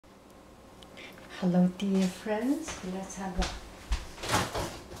Hello dear friends, let's have a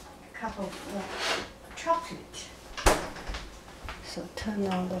cup of chocolate. So turn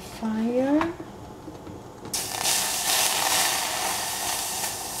on the fire.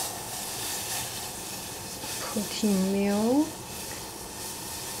 Put in milk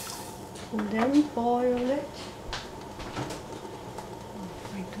and then boil it.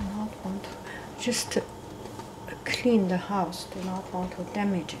 I do not want to just clean the house, do not want to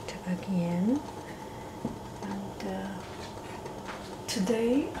damage it again. And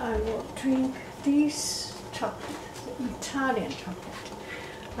today I will drink this chocolate, the Italian chocolate.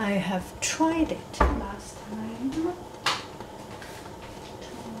 I have tried it last time.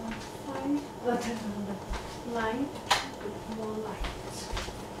 Turn on the light, put more light,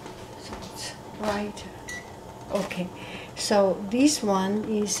 so it's brighter. Okay, so this one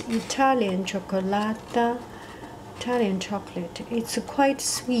is Italian Italian chocolate. It's quite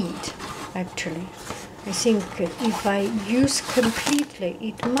sweet, actually. I think if I use completely,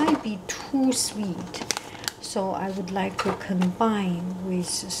 it might be too sweet. So I would like to combine with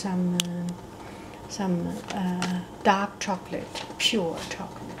some dark chocolate, pure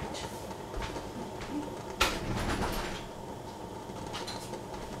chocolate.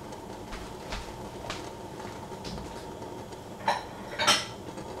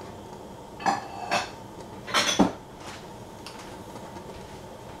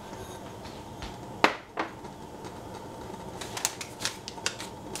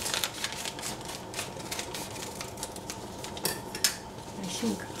 I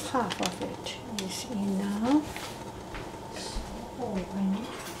think half of it is enough. So I need to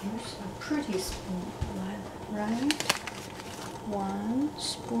use a pretty spoon, right? 1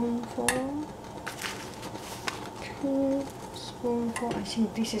 spoonful, 2 spoonful. I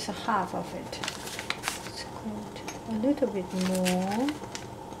think this is half of it. It's good. A little bit more.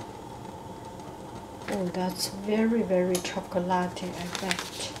 Oh, that's very, very chocolatey, I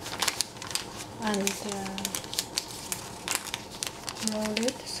bet. And roll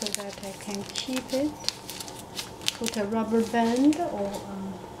it so that I can keep it. Put a rubber band or a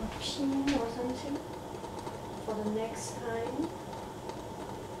pin or something for the next time.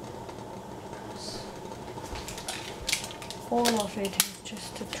 Because all of it is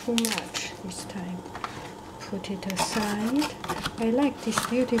just too much this time. Put it aside. I like this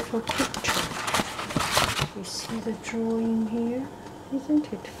beautiful picture. You see the drawing here?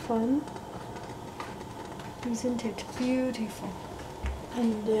 Isn't it fun? Isn't it beautiful?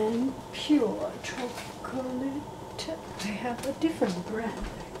 And then pure chocolate. I have a different brand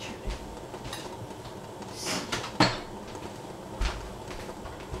actually.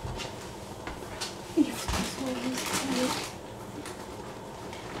 If this one is good,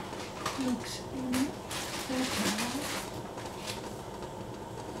 looks better.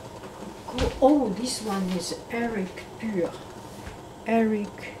 Oh, this one is Eric Pure.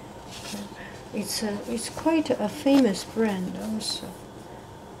 Eric. It's quite a famous brand also.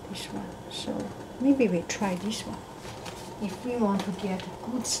 This one, so maybe we try this one. If we want to get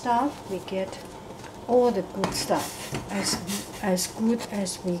good stuff, we get all the good stuff as good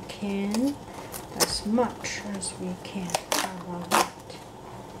as we can, as much as we can. How about that?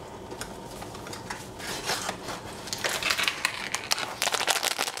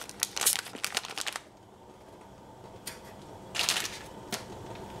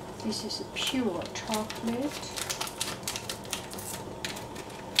 This is a pure chocolate.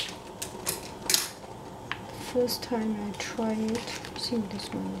 First time I try it, I think this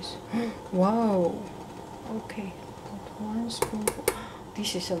one is, wow, okay, put 1 spoonful.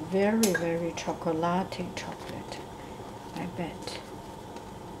 This is a very, very chocolatey chocolate, I bet.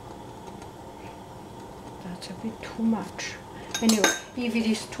 That's a bit too much. Anyway, if it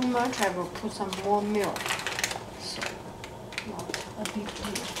is too much, I will put some more milk, so not a big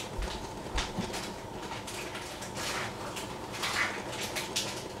deal.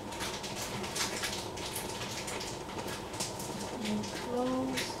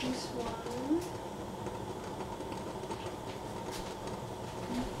 Close this one.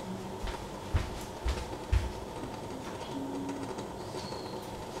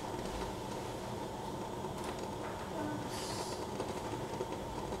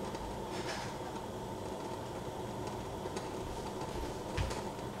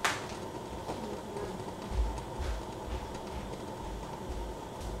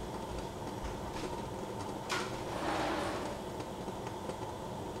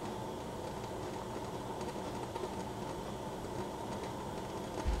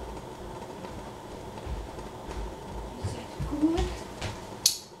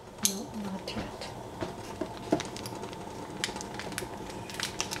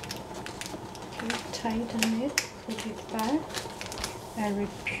 tighten it, put it back. Very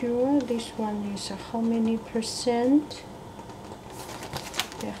pure. This one is how many percent?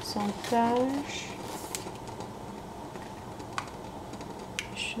 Percentage.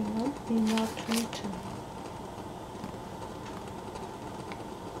 Should not be not written.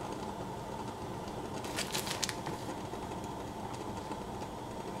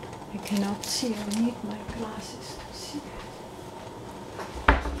 I cannot see. I need my glasses to see.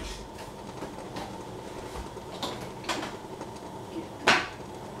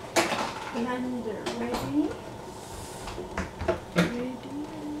 Blender ready.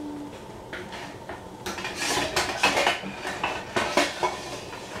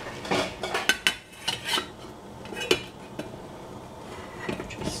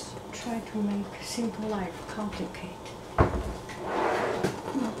 Just try to make simple life complicated.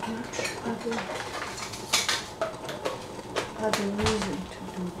 Not much other reason to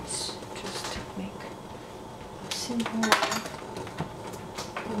do this. Just to make a simple life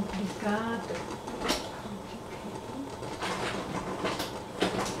complicado.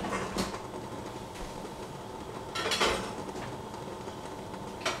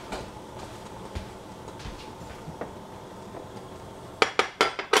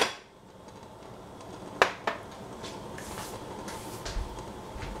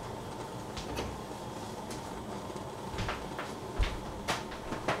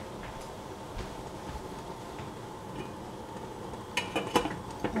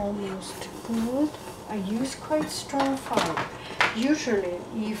 Almost good. I use quite strong fire. Usually,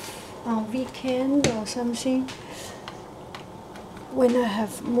 if on weekend or something, when I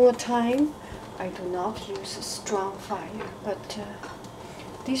have more time, I do not use strong fire. But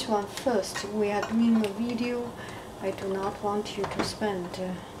this one first, we are doing a video. I do not want you to spend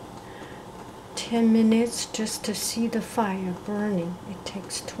 10 minutes just to see the fire burning. It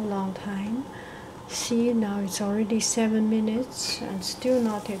takes too long time. See, now it's already 7 minutes and still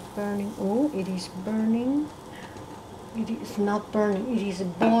not yet burning. Oh, it is burning. It is not burning, it is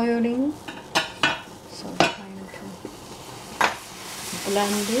boiling. So trying to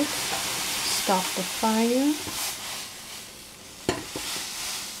blend it, stop the fire.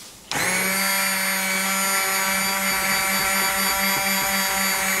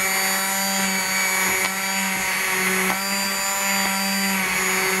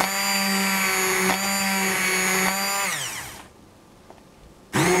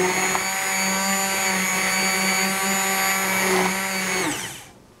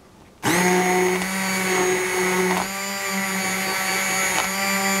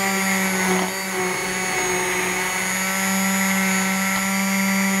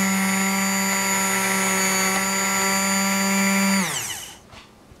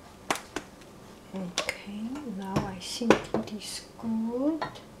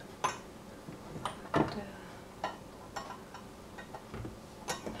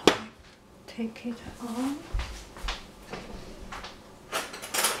 Take it on.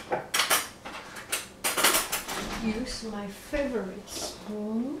 Use my favorite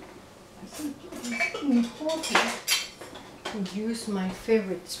spoon. I think it's important to use my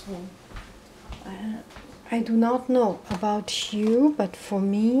favorite spoon. I do not know about you, but for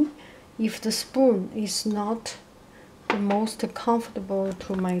me, if the spoon is not the most comfortable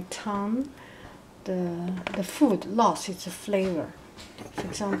to my tongue, the food lost its flavor. For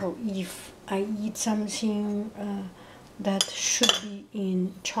example, if I eat something that should be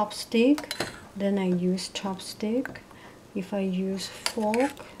in chopstick, then I use chopstick. If I use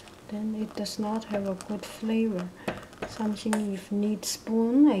fork, then it does not have a good flavor. Something if need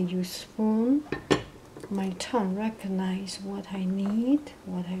spoon, I use spoon. My tongue recognize what I need,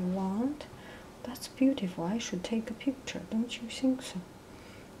 what I want. That's beautiful. I should take a picture, don't you think so?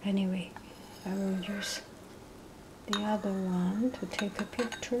 Anyway, I will use the other one to take a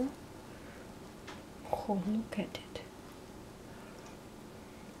picture. Oh, look at it.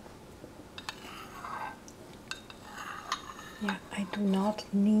 Yeah, I do not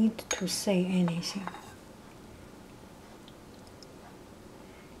need to say anything.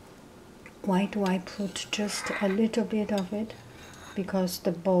 Why do I put just a little bit of it? Because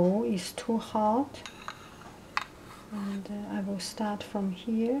the bowl is too hot. And I will start from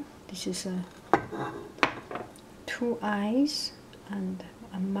here. This is two eyes and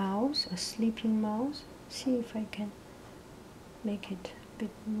a mouse, a sleeping mouse. See if I can make it a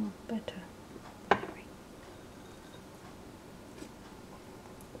bit more better.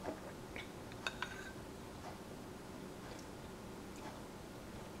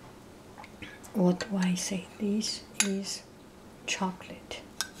 What do I say? This is chocolate.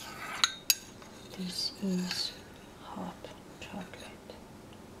 This is hot chocolate.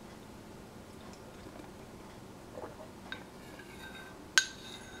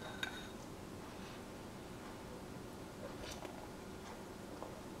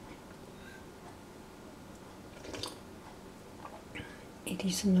 it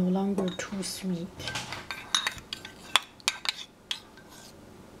is no longer too sweet.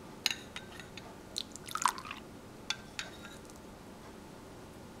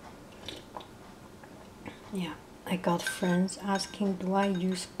 Yeah, I got friends asking, do I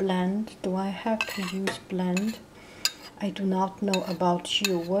use blend? Do I have to use blend? I do not know about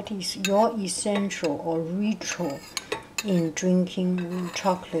you. What is your essential or ritual in drinking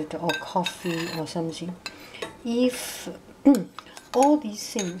chocolate or coffee or something? If all these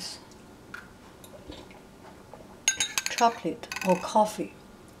things, chocolate or coffee,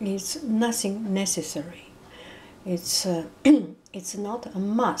 is nothing necessary. It's it's not a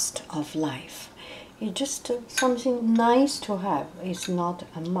must of life. It's just something nice to have. It's not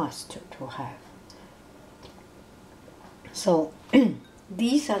a must to have. So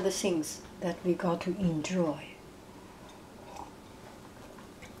these are the things that we got to enjoy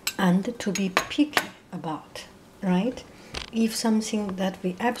and to be picky about, right? If something that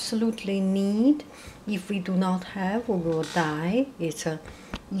we absolutely need, if we do not have, we will die. It's a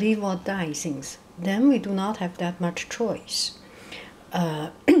live or die things. Then we do not have that much choice.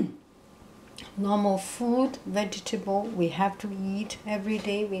 Normal food, vegetable, we have to eat every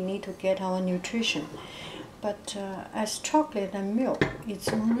day. We need to get our nutrition. But as chocolate and milk, it's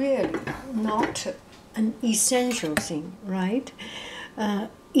really not an essential thing, right?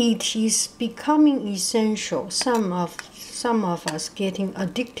 It is becoming essential. Some of us getting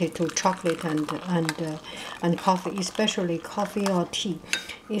addicted to chocolate and coffee, especially coffee or tea,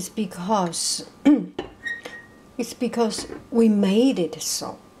 is because it's because we made it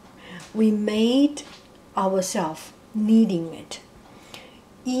so. We made ourselves needing it.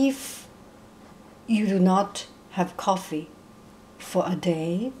 If you do not have coffee for a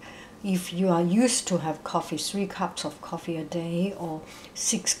day, if you are used to have coffee, 3 cups of coffee a day or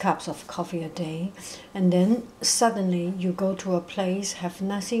 6 cups of coffee a day, and then suddenly you go to a place, have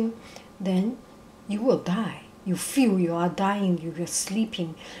nothing, then you will die. You feel you are dying, you are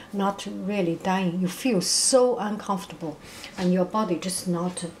sleeping, not really dying. You feel so uncomfortable, and your body just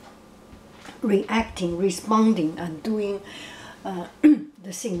not reacting, responding, and doing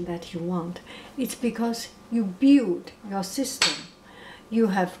the thing that you want. It's because you build your system. You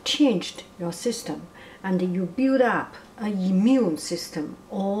have changed your system, and you build up an immune system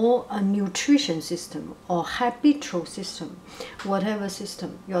or a nutrition system or habitual system, whatever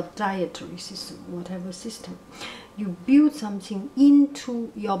system, your dietary system, whatever system. You build something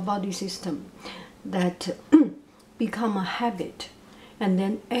into your body system that become a habit, and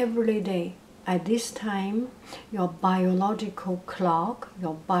then every day at this time, your biological clock,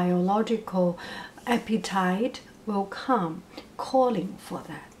 your biological appetite will come calling for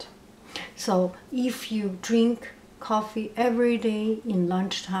that. So if you drink coffee every day in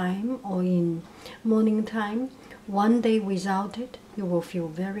lunchtime or in morning time, one day without it, you will feel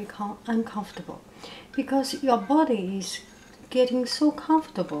very uncomfortable, because your body is getting so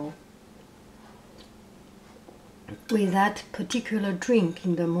comfortable with that particular drink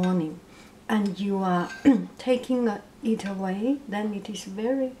in the morning, and you are taking it away, then it is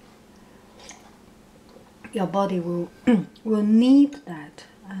very, your body will will need that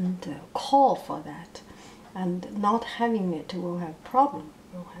and call for that, and not having it will have problem,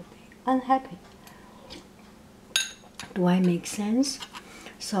 will have be unhappy. Do I make sense?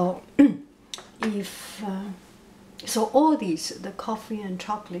 So if so all these, the coffee and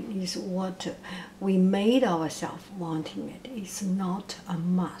chocolate, is what we made ourselves wanting it. It's not a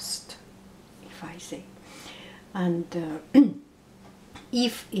must, if I say. And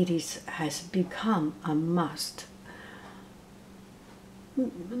if it has become a must,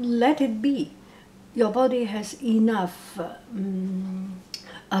 let it be. Your body has enough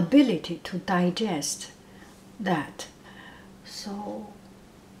ability to digest that. So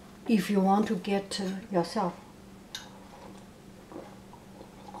if you want to get yourself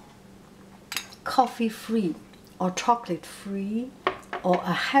coffee free or chocolate free, or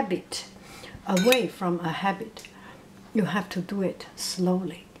a habit, away from a habit, you have to do it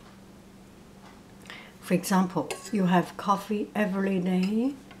slowly. For example, you have coffee every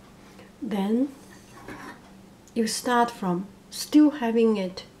day, then you start from still having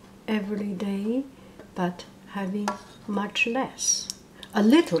it every day, but having much less, a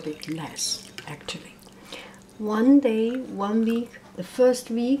little bit less actually. One day, 1 week, the first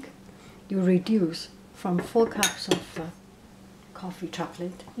week, you reduce from 4 cups of coffee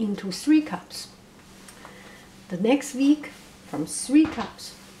chocolate into 3 cups. The next week, from 3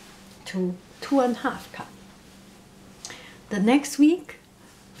 cups to 2.5 cups. The next week,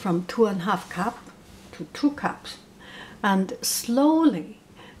 from 2.5 cups to 2 cups. And slowly,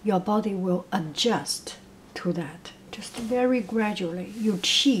 your body will adjust to that, just very gradually. You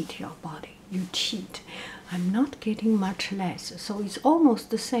cheat your body. You cheat. I'm not getting much less, so it's almost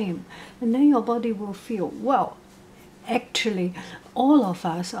the same. And then your body will feel, well, actually, all of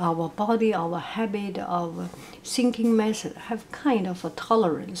us, our body, our habit, our thinking method have kind of a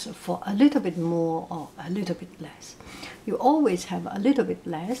tolerance for a little bit more or a little bit less. You always have a little bit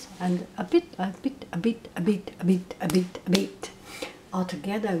less and a bit, a bit, a bit, a bit, a bit, a bit, a bit.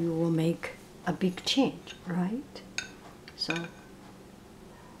 Altogether, you will make a big change, right? So,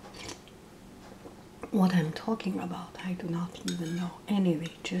 what I'm talking about, I do not even know. Anyway,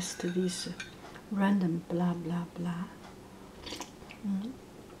 just this random blah blah blah.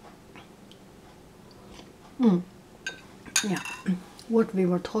 Yeah, what we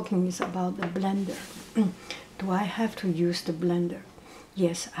were talking is about the blender. Do I have to use the blender?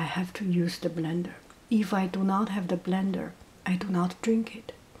 Yes, I have to use the blender. If I do not have the blender, I do not drink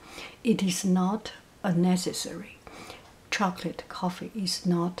it. It is not a necessary. Chocolate coffee is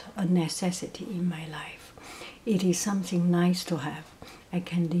not a necessity in my life. It is something nice to have. I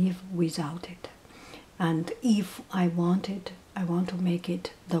can live without it. And if I want it, I want to make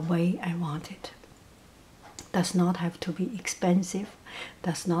it the way I want it. Does not have to be expensive,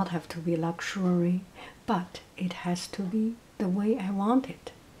 does not have to be luxury, but it has to be the way I want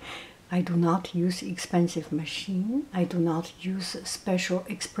it. I do not use expensive machine. I do not use a special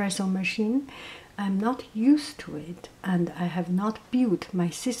espresso machine. I'm not used to it, and I have not built my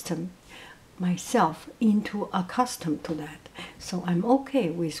system myself into accustomed to that. So I'm okay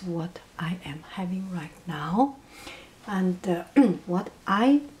with what I am having right now. And what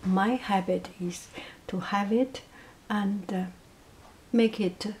my habit is to have it and make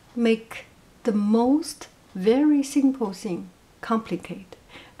the most very simple thing complicated,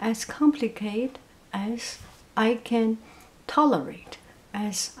 as complicated as I can tolerate,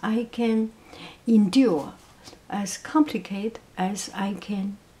 as I can endure, as complicated as I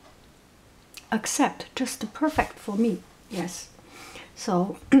can accept, just perfect for me. Yes.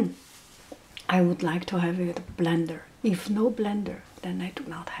 So I would like to have a blender. If no blender, then I do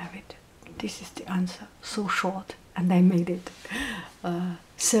not have it. This is the answer. So short, and I made it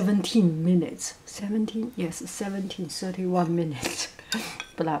 17 minutes. 17? Yes, 17, 31 minutes.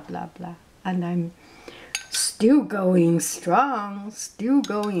 Blah, blah, blah. And I'm still going strong, still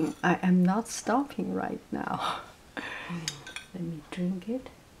going. I am not stopping right now. Let me drink it.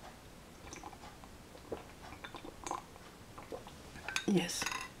 Yes.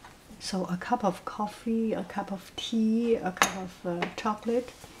 So a cup of coffee, a cup of tea, a cup of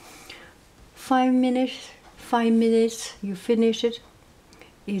chocolate. 5 minutes, 5 minutes, you finish it.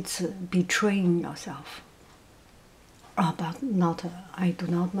 It's betraying yourself. But not, I do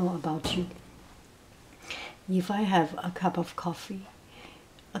not know about you. If I have a cup of coffee,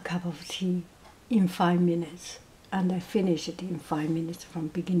 a cup of tea in 5 minutes, and I finish it in 5 minutes from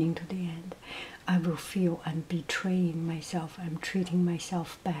beginning to the end, I will feel I'm betraying myself, I'm treating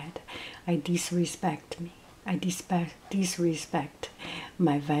myself bad. I disrespect me. I disrespect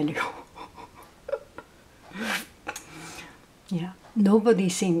my value. Yeah, nobody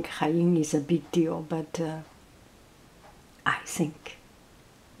think Haiying is a big deal, but I think,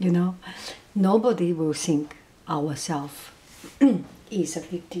 you know, nobody will think ourselves is a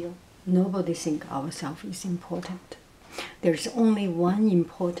big deal. Nobody think ourselves is important. There's only one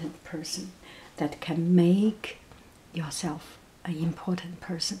important person that can make yourself an important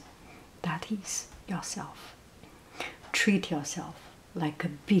person. That is yourself. Treat yourself like a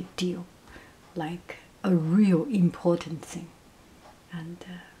big deal, like a real important thing, and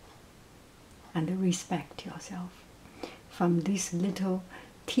respect yourself. From this little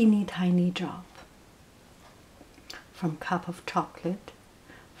teeny tiny drop, from a cup of chocolate,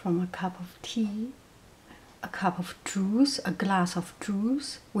 from a cup of tea, a cup of juice, a glass of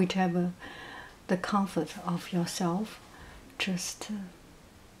juice, whichever the comfort of yourself, just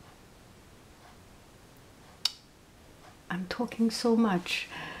I'm talking so much,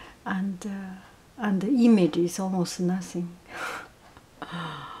 and the image is almost nothing.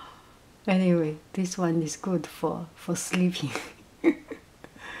 Anyway, this one is good for sleeping.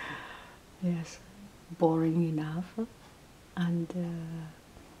 Yes, boring enough, and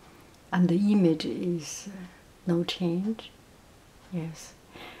the image is no change. Yes,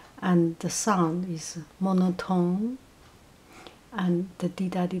 and the sound is monotone, and the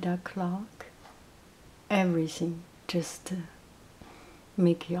dida clock, everything just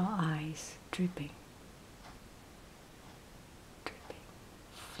make your eyes dripping,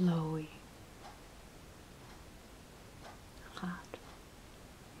 flowing, hot.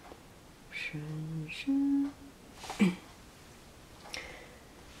 深深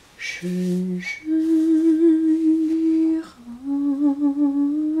深深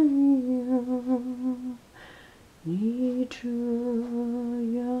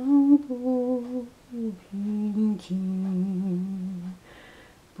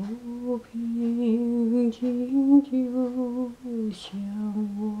我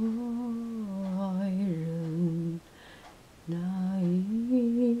爱人，那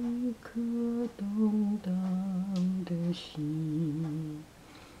一颗动荡的心，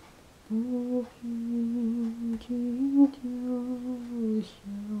不平静就像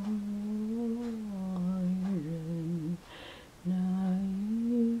我爱人，那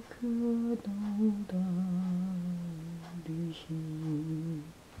一颗动荡的心。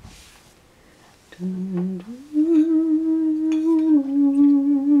噔噔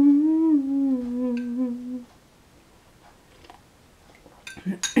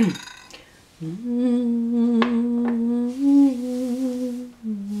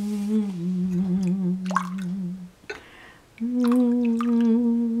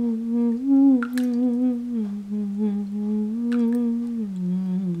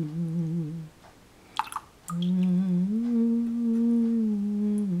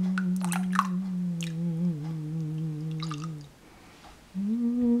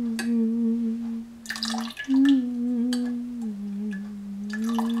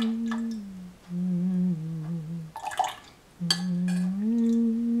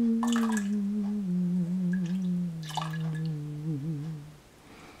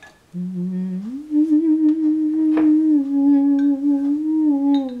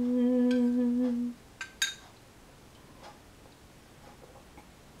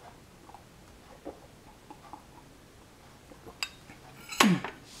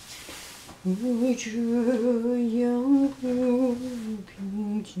会这样不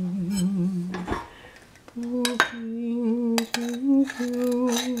平静。